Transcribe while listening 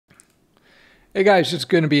Hey guys, it's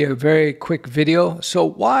going to be a very quick video. So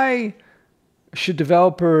why should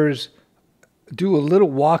developers do a little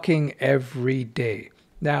walking every day?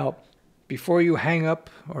 Now, before you hang up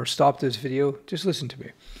or stop this video, just listen to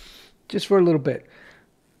me, just for a little bit.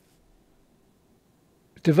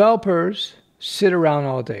 Developers sit around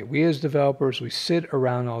all day. We as developers, we sit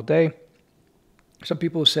around all day. Some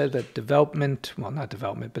people have said that not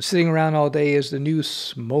development, but sitting around all day is the new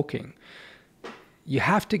smoking. You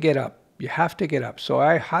have to get up. You have to get up. So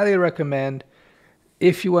I highly recommend,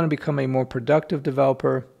 if you want to become a more productive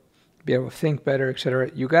developer, be able to think better,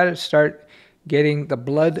 etc., you got to start getting the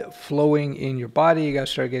blood flowing in your body. You got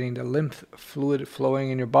to start getting the lymph fluid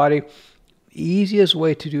flowing in your body. The easiest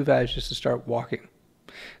way to do that is just to start walking.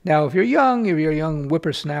 Now, if you're a young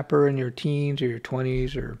whippersnapper in your teens or your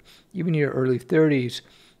 20s or even your early 30s,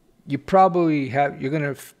 it's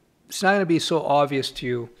not going to be so obvious to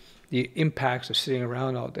you the impacts of sitting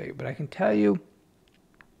around all day. But I can tell you,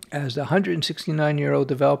 as the 169-year-old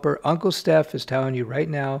developer, Uncle Stef is telling you right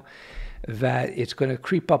now that it's going to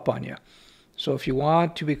creep up on you. So if you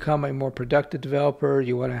want to become a more productive developer,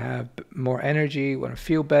 you want to have more energy, you want to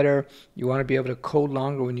feel better, you want to be able to code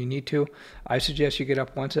longer when you need to, I suggest you get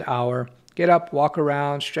up once an hour. Get up, walk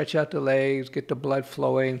around, stretch out the legs, get the blood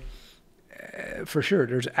flowing. For sure,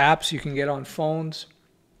 there's apps you can get on phones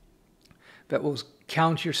that will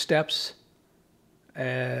count your steps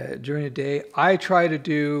during the day. I try to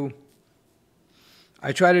do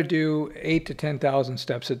 8 to 10,000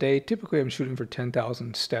 steps a day. Typically, I'm shooting for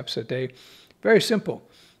 10,000 steps a day. Very simple.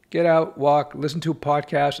 Get out, walk, listen to a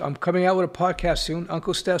podcast. I'm coming out with a podcast soon,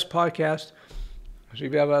 Uncle Stef's podcast. So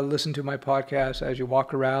you'll be able to listen to my podcast as you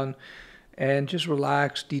walk around and just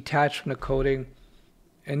relax, detach from the coding.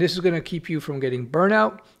 And this is going to keep you from getting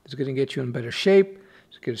burnout. It's going to get you in better shape.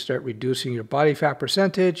 It's going to start reducing your body fat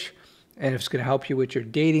percentage. And it's going to help you with your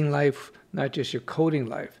dating life, not just your coding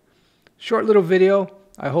life. Short little video.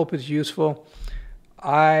 I hope it's useful.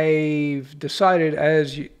 I've decided,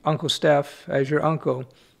 as Uncle Stef, as your uncle,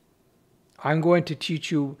 I'm going to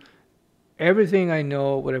teach you everything I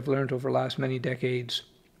know, what I've learned over the last many decades,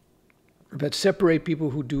 that separate people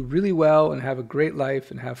who do really well and have a great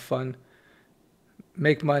life and have fun,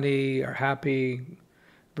 make money, are happy,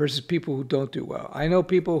 versus people who don't do well. I know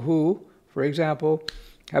people who, for example,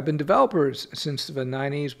 have been developers since the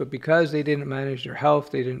 90s, but because they didn't manage their health,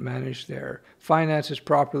 they didn't manage their finances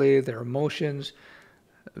properly, their emotions,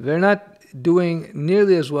 they're not doing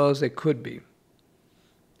nearly as well as they could be.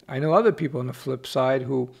 I know other people on the flip side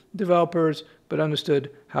who developers, but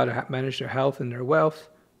understood how to manage their health and their wealth,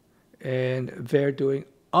 and they're doing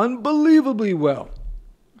unbelievably well.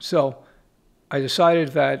 So I decided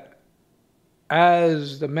that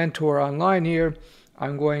as the mentor online here,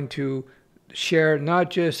 I'm going to share not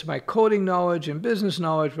just my coding knowledge and business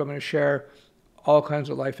knowledge, but I'm going to share all kinds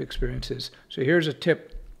of life experiences. So here's a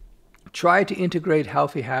tip. Try to integrate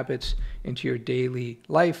healthy habits into your daily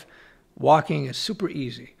life. Walking is super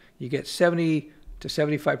easy. You get 70 to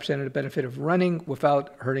 75% of the benefit of running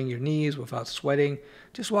without hurting your knees, without sweating.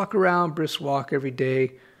 Just walk around, brisk walk every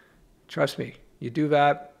day. Trust me, you do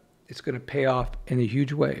that, it's going to pay off in a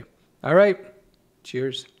huge way. All right,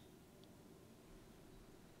 cheers.